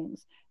lot of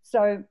things.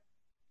 So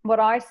what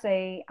I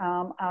see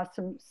are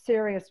some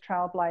serious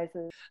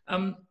trailblazers.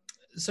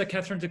 So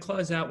Catherine, to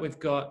close out, we've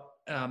got,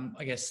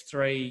 I guess,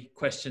 3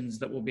 questions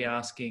that we'll be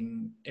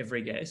asking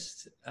every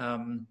guest.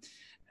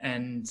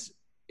 And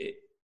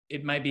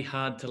it may be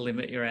hard to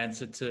limit your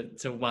answer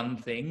to one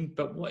thing,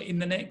 but what, in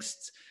the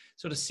next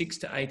sort of 6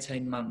 to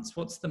 18 months,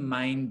 what's the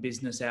main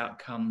business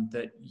outcome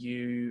that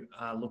you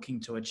are looking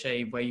to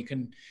achieve, where you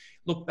can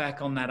look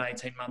back on that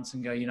 18 months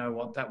and go, you know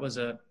what, that was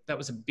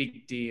a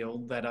big deal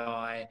that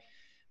I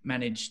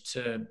managed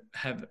to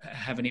have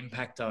an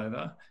impact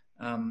over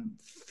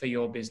for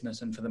your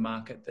business and for the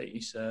market that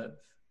you serve?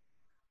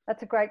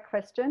 That's a great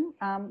question.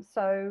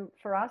 So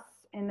for us,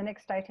 in the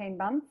next 18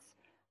 months,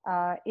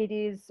 it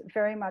is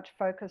very much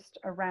focused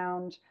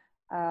around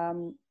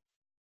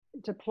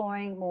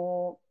deploying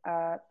more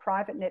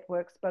private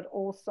networks, but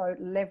also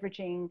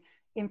leveraging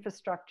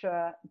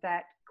infrastructure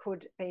that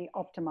could be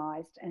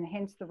optimized, and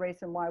hence the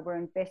reason why we're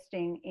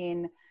investing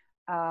in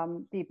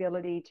the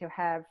ability to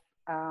have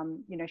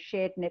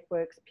shared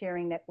networks,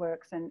 peering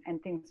networks, and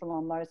things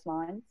along those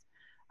lines.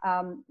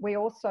 We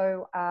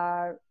also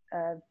are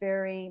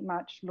very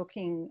much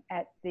looking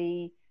at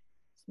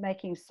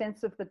making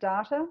sense of the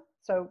data.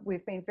 So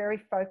we've been very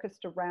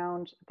focused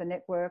around the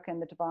network and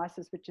the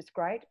devices, which is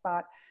great,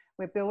 but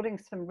we're building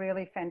some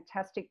really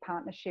fantastic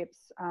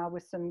partnerships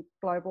with some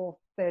global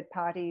third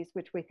parties,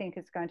 which we think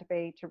is going to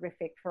be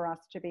terrific for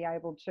us to be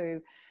able to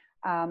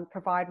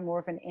provide more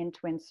of an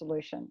end-to-end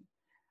solution.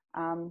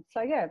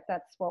 So yeah,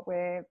 that's what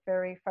we're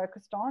very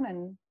focused on,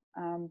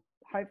 and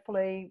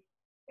hopefully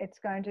it's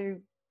going to,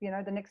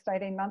 the next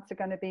 18 months are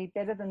going to be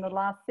better than the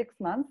last 6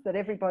 months that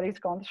everybody's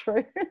gone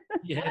through.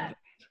 Yeah,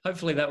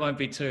 hopefully that won't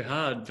be too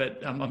hard,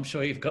 but I'm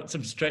sure you've got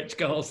some stretch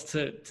goals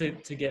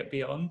to get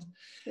beyond.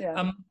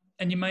 Yeah.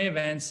 And you may have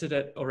answered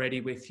it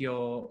already with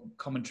your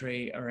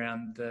commentary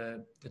around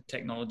the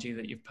technology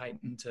that you've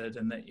patented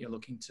and that you're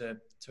looking to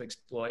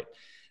exploit.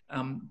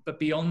 But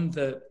beyond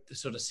the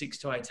sort of 6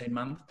 to 18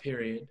 month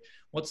period,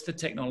 what's the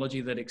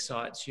technology that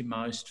excites you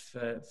most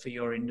for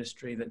your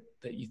industry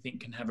that you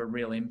think can have a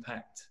real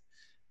impact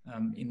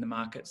in the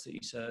markets that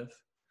you serve?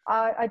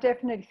 I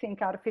definitely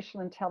think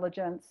artificial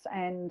intelligence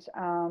and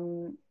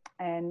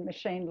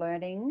machine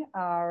learning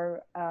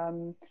are,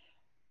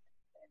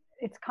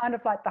 it's kind of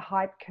like the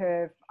hype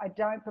curve. I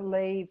don't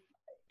believe,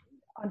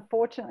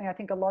 unfortunately, I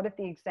think a lot of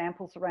the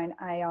examples around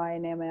AI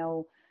and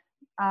ML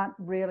aren't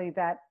really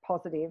that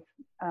positive.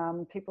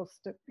 People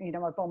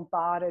are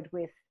bombarded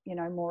with,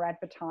 more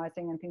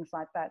advertising and things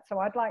like that. So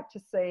I'd like to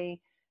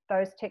see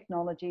those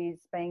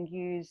technologies being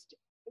used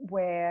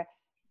where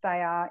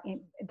they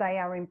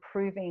are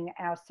improving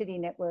our city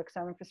networks,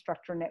 our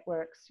infrastructure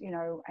networks,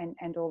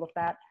 and all of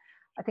that.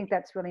 I think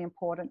that's really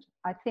important.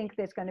 I think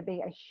there's going to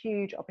be a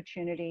huge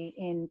opportunity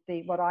in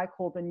what I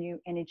call the new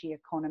energy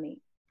economy.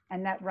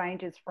 And that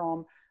ranges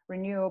from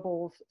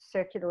renewables,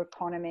 circular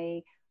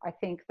economy. I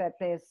think that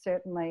there's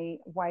certainly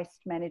waste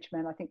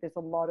management. I think there's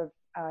a lot of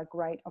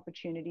great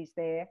opportunities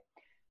there.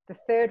 The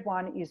third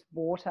one is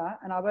water.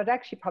 And I would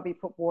actually probably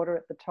put water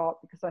at the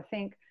top, because I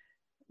think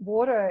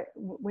water,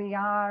 we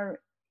are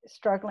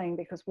struggling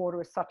because water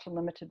is such a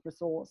limited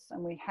resource,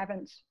 and we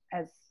haven't,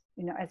 as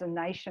a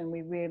nation,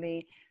 we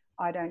really,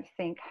 I don't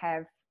think,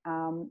 have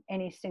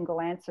any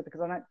single answer,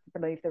 because I don't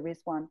believe there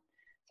is one.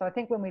 So I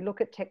think when we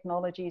look at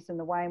technologies and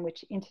the way in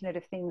which Internet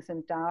of Things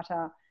and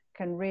data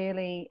can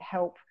really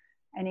help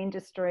an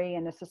industry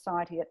and a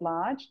society at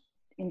large,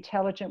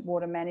 intelligent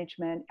water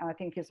management, I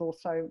think, is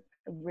also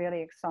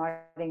really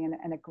exciting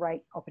and a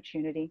great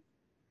opportunity.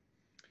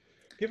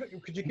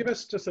 Could you give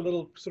us just a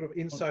little sort of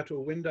insight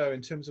or window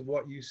in terms of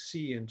what you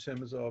see in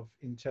terms of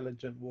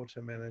intelligent water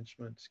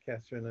management,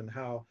 Catherine, and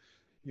how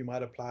you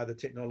might apply the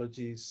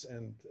technologies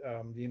and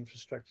the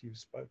infrastructure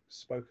you've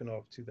spoken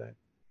of to that.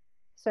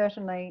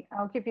 Certainly.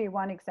 I'll give you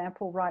one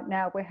example. Right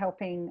now, we're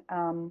helping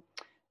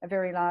a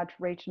very large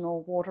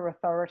regional water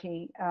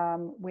authority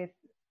with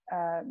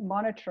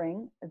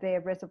monitoring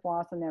their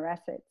reservoirs and their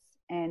assets.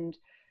 And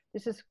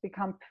this has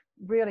become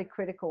really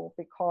critical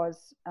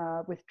because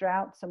with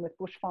droughts and with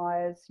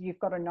bushfires, you've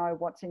got to know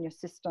what's in your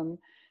system.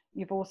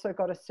 You've also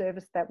got to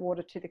service that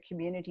water to the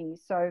community.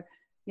 So,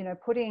 you know,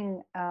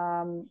 putting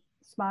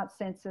smart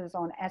sensors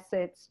on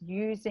assets,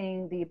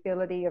 using the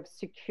ability of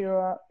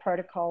secure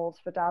protocols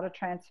for data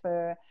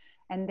transfer,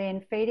 and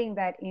then feeding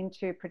that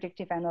into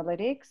predictive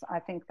analytics, I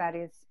think that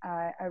is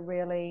a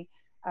really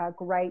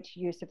great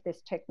use of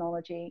this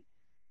technology.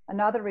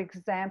 Another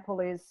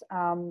example is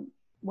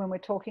when we're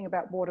talking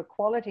about water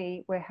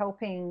quality, we're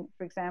helping,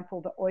 for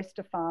example, the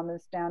oyster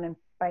farmers down in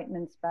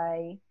Bateman's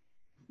Bay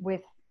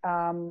with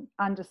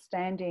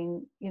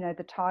understanding, you know,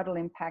 the tidal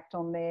impact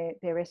on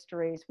their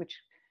estuaries, which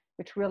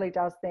really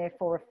does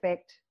therefore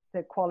affect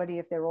the quality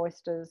of their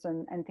oysters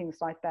and things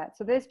like that.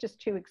 So there's just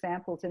two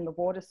examples in the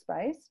water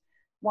space.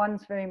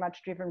 One's very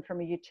much driven from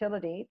a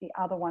utility, the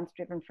other one's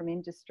driven from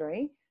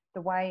industry,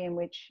 the way in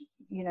which,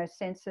 you know,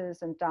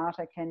 sensors and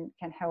data can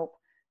help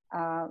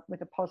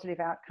with a positive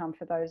outcome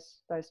for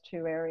those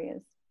two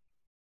areas.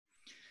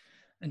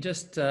 And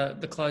just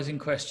the closing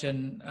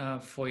question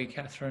for you,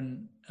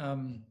 Catherine.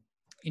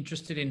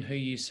 Interested in who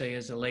you see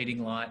as a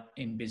leading light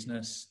in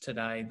business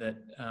today that,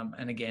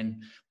 and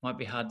again, might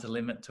be hard to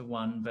limit to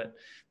one, but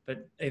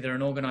either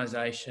an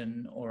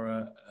organisation or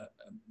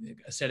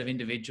a set of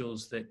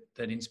individuals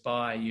that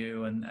inspire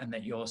you and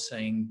that you're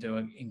seeing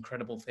do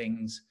incredible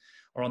things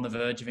or on the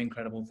verge of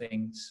incredible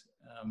things.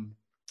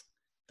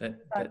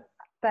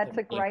 That's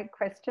a great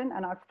question,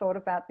 and I've thought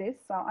about this.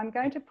 So I'm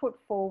going to put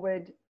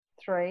forward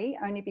three,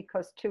 only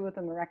because two of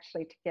them are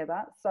actually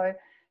together. So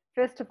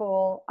first of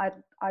all, I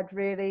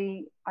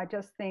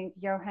just think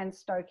Johan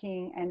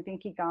Stoking and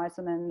Vinky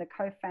Geiserman, the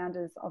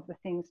co-founders of the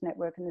Things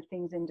Network and the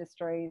Things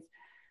Industries,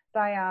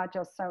 they are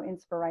just so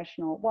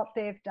inspirational. What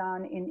they've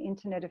done in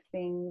Internet of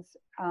Things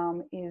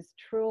is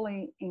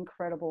truly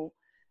incredible.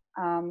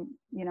 You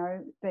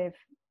know,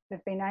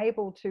 they've been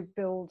able to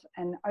build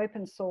an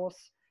open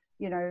source,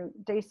 you know,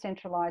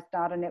 decentralized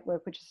data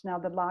network, which is now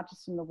the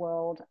largest in the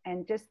world,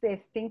 and just their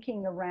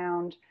thinking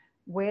around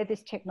where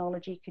this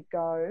technology could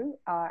go,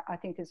 I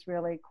think is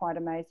really quite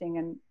amazing,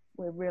 and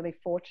we're really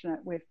fortunate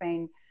we've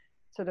been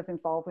sort of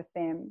involved with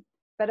them.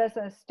 But as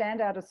a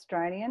standout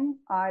Australian,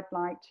 I'd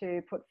like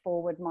to put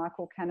forward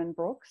Michael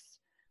Cannon-Brookes.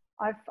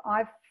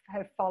 I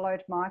have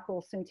followed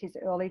Michael since his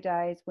early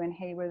days when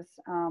he was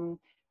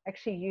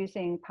actually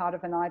using part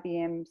of an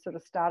IBM sort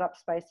of startup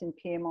space in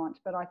Piermont.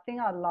 But I think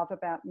I love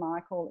about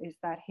Michael is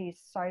that he's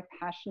so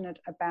passionate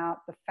about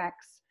the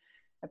facts,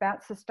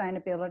 about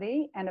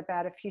sustainability and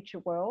about a future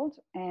world.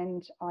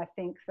 And I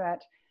think that,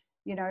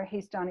 you know,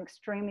 he's done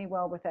extremely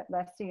well with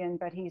Atlassian,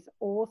 but he's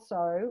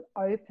also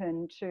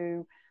open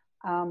to,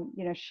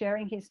 you know,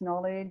 sharing his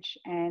knowledge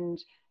and,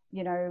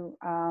 you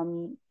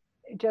know,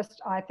 just,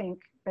 I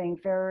think, being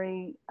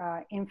very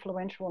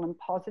influential and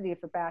positive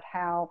about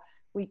how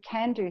we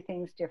can do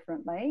things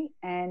differently.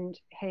 And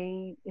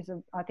he is,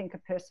 I think, a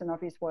person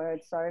of his word.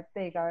 So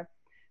there you go.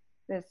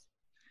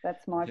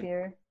 That's my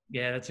view.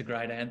 Yeah, that's a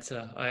great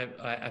answer. I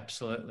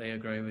absolutely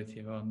agree with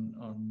you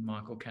on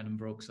Michael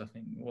Cannon-Brookes. I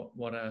think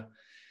what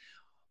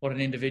an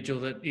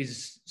individual that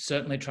is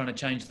certainly trying to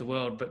change the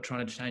world, but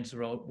trying to change the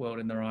world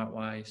in the right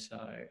way. So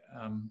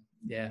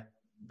yeah,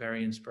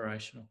 very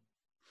inspirational.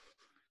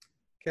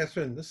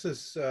 Catherine, this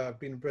has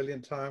been a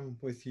brilliant time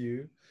with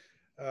you.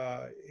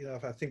 You know,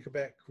 if I think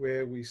back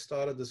where we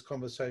started this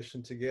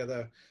conversation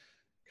together,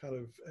 kind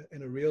of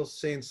in a real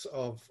sense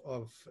of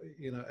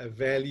you know, a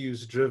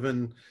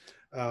values-driven,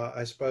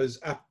 I suppose,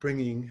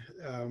 upbringing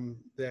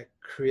that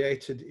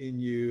created in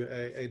you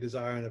a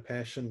desire and a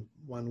passion.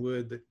 One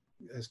word that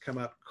has come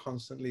up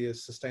constantly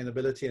is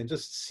sustainability, and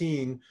just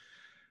seeing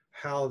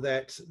how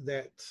that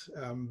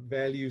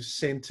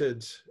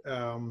values-centered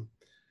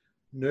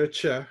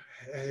nurture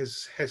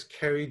has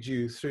carried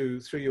you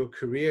through your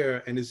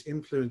career and is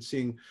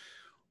influencing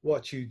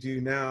what you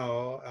do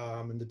now,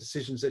 and the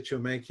decisions that you're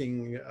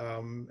making,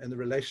 and the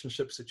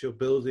relationships that you're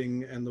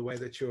building, and the way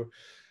that you're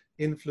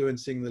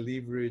influencing the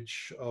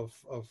leverage of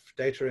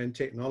data and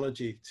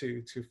technology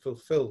to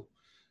fulfill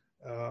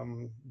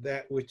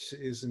that which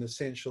is an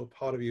essential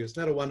part of you. Isn't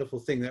that a wonderful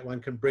thing that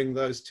one can bring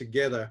those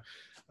together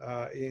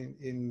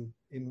in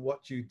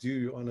what you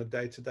do on a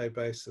day-to-day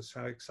basis?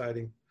 How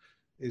exciting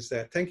is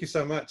that? Thank you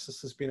so much.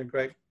 This has been a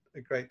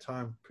great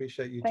time.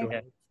 Appreciate you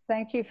joining.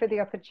 Thank you for the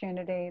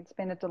opportunity. It's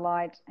been a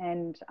delight,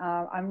 and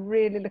I'm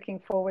really looking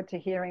forward to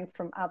hearing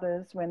from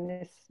others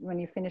when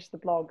you finish the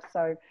blog.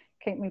 So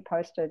keep me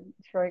posted.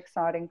 It's very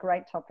exciting.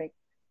 Great topic.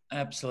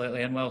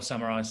 Absolutely, and well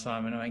summarised,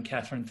 Simon. I mean,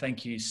 Catherine,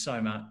 thank you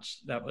so much.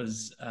 That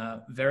was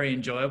very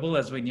enjoyable,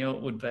 as we knew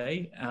it would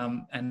be,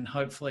 and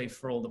hopefully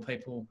for all the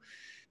people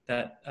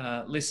that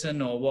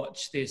listen or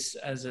watch this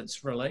as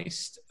it's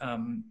released,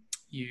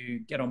 you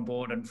get on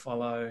board and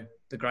follow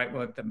the great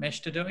work that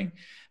Meshed are doing,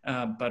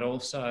 but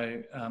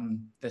also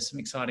there's some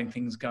exciting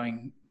things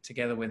going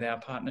together with our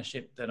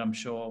partnership that I'm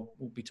sure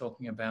we'll be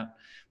talking about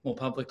more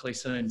publicly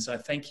soon. So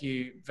thank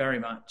you very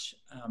much,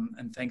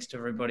 and thanks to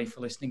everybody for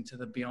listening to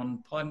the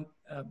Beyond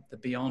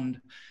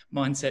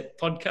Mindset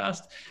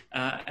podcast,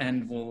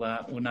 and we'll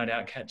no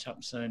doubt catch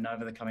up soon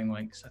over the coming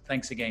weeks. So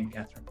thanks again,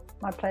 Catherine.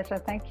 My pleasure.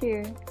 Thank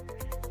you.